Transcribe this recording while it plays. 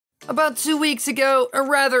About 2 weeks ago, a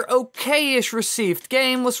rather okay-ish received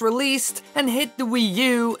game was released and hit the Wii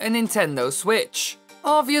U and Nintendo Switch.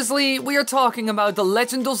 Obviously, we are talking about The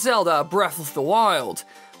Legend of Zelda Breath of the Wild,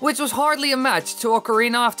 which was hardly a match to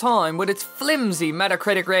Ocarina of Time with its flimsy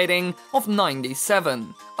Metacritic rating of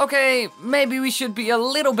 97. Okay, maybe we should be a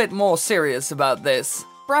little bit more serious about this.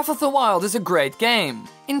 Breath of the Wild is a great game.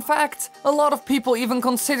 In fact, a lot of people even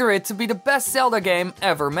consider it to be the best Zelda game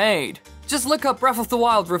ever made. Just look up Breath of the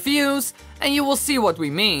Wild reviews and you will see what we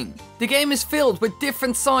mean. The game is filled with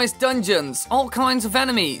different sized dungeons, all kinds of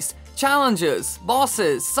enemies, challenges,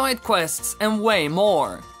 bosses, side quests, and way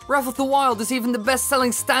more. Breath of the Wild is even the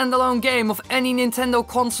best-selling standalone game of any Nintendo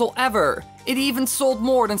console ever. It even sold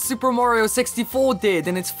more than Super Mario 64 did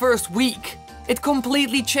in its first week. It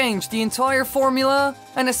completely changed the entire formula,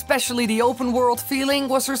 and especially the open world feeling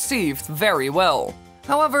was received very well.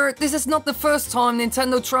 However, this is not the first time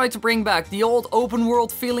Nintendo tried to bring back the old open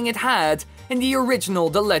world feeling it had in the original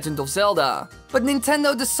The Legend of Zelda. But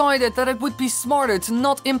Nintendo decided that it would be smarter to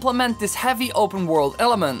not implement this heavy open world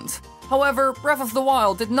element. However, Breath of the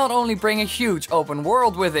Wild did not only bring a huge open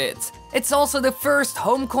world with it, it's also the first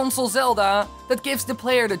home console Zelda that gives the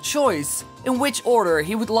player the choice in which order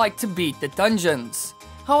he would like to beat the dungeons.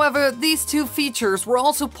 However, these two features were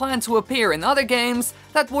also planned to appear in other games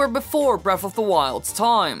that were before Breath of the Wild's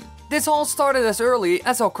time. This all started as early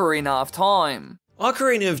as Ocarina of Time.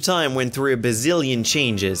 Ocarina of Time went through a bazillion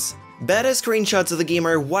changes. Beta screenshots of the game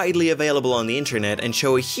are widely available on the internet and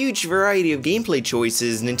show a huge variety of gameplay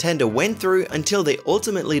choices Nintendo went through until they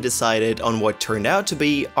ultimately decided on what turned out to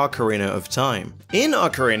be Ocarina of Time. In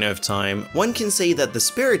Ocarina of Time, one can say that the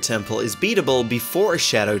Spirit Temple is beatable before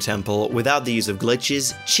Shadow Temple without the use of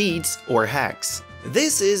glitches, cheats, or hacks.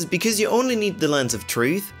 This is because you only need the Lens of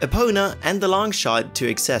Truth, Epona, and the Long Shot to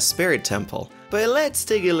access Spirit Temple. But let's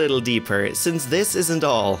dig a little deeper, since this isn't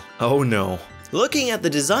all. Oh no. Looking at the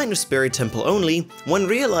design of Spirit Temple only, one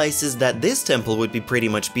realizes that this temple would be pretty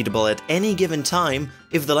much beatable at any given time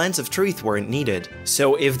if the Lens of Truth weren't needed.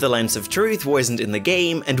 So if the Lens of Truth wasn't in the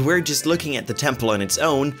game and we're just looking at the temple on its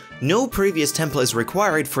own, no previous temple is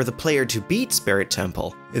required for the player to beat Spirit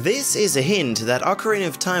Temple. This is a hint that Ocarina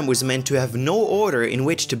of Time was meant to have no order in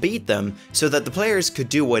which to beat them, so that the players could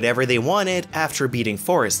do whatever they wanted after beating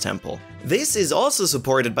Forest Temple. This is also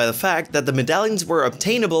supported by the fact that the medallions were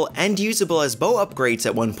obtainable and usable as bow upgrades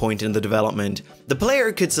at one point in the development. The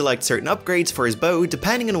player could select certain upgrades for his bow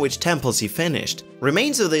depending on which temples he finished.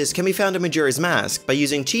 Remains of this can be found in Majora's Mask by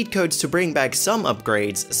using cheat codes to bring back some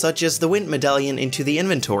upgrades, such as the Wind Medallion, into the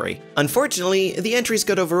inventory. Unfortunately, the entries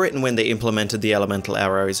got overwritten when they implemented the elemental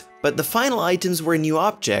arrows, but the final items were new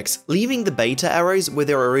objects, leaving the beta arrows with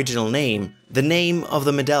their original name, the name of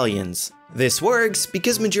the medallions. This works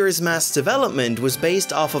because Majora's Mask's development was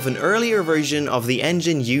based off of an earlier version of the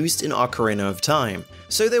engine used in Ocarina of Time.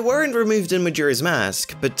 So they weren't removed in Majora's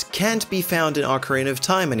Mask, but can't be found in Ocarina of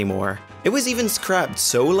Time anymore. It was even scrapped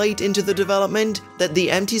so late into the development that the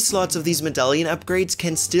empty slots of these medallion upgrades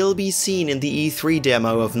can still be seen in the E3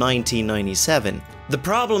 demo of 1997. The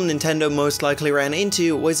problem Nintendo most likely ran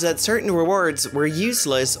into was that certain rewards were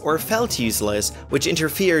useless or felt useless, which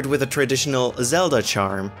interfered with a traditional Zelda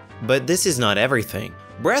charm. But this is not everything.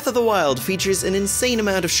 Breath of the Wild features an insane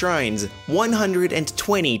amount of shrines,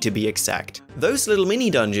 120 to be exact. Those little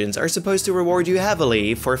mini dungeons are supposed to reward you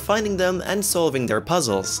heavily for finding them and solving their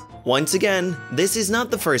puzzles. Once again, this is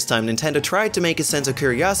not the first time Nintendo tried to make a sense of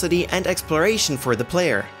curiosity and exploration for the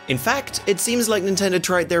player. In fact, it seems like Nintendo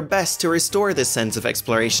tried their best to restore this sense of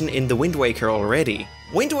exploration in the Wind Waker already.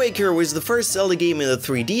 Wind Waker was the first Zelda game in the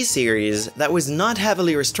 3D series that was not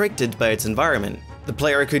heavily restricted by its environment. The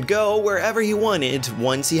player could go wherever he wanted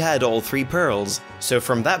once he had all 3 pearls, so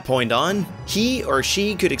from that point on, he or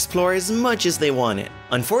she could explore as much as they wanted.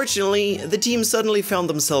 Unfortunately, the team suddenly found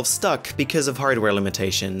themselves stuck because of hardware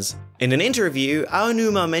limitations. In an interview,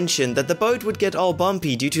 Aonuma mentioned that the boat would get all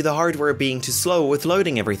bumpy due to the hardware being too slow with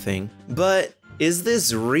loading everything. But is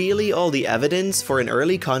this really all the evidence for an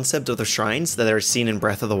early concept of the shrines that are seen in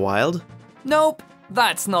Breath of the Wild? Nope,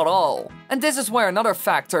 that's not all. And this is where another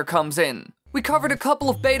factor comes in. We covered a couple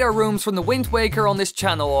of beta rooms from the Wind Waker on this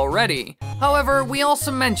channel already. However, we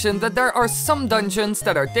also mentioned that there are some dungeons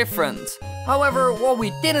that are different. However, what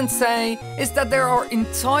we didn't say is that there are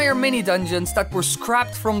entire mini dungeons that were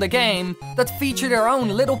scrapped from the game that feature their own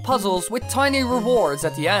little puzzles with tiny rewards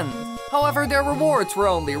at the end. However, their rewards were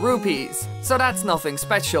only rupees, so that's nothing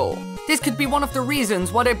special. This could be one of the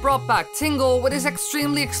reasons why they brought back Tingle with his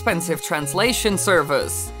extremely expensive translation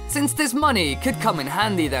service, since this money could come in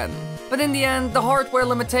handy then. But in the end, the hardware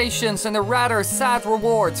limitations and the rather sad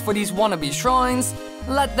rewards for these wannabe shrines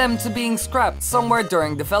led them to being scrapped somewhere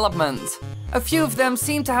during development. A few of them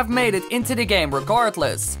seem to have made it into the game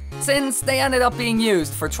regardless, since they ended up being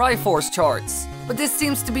used for Triforce charts. But this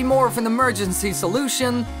seems to be more of an emergency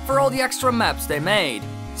solution for all the extra maps they made.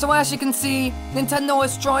 So as you can see, Nintendo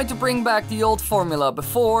has tried to bring back the old formula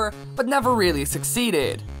before, but never really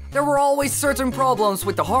succeeded. There were always certain problems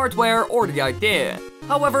with the hardware or the idea.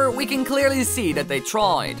 However, we can clearly see that they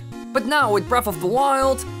tried. But now with Breath of the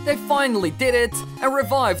Wild, they finally did it and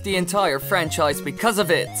revived the entire franchise because of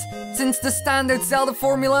it, since the standard Zelda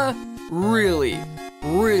formula really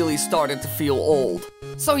started to feel old.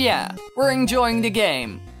 So yeah, we're enjoying the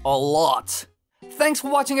game a lot. Thanks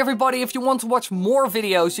for watching, everybody. If you want to watch more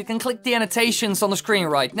videos, you can click the annotations on the screen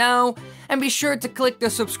right now, and be sure to click the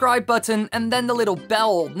subscribe button and then the little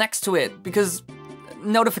bell next to it, because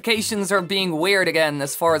notifications are being weird again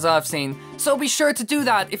as far as I've seen. So be sure to do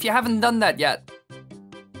that if you haven't done that yet.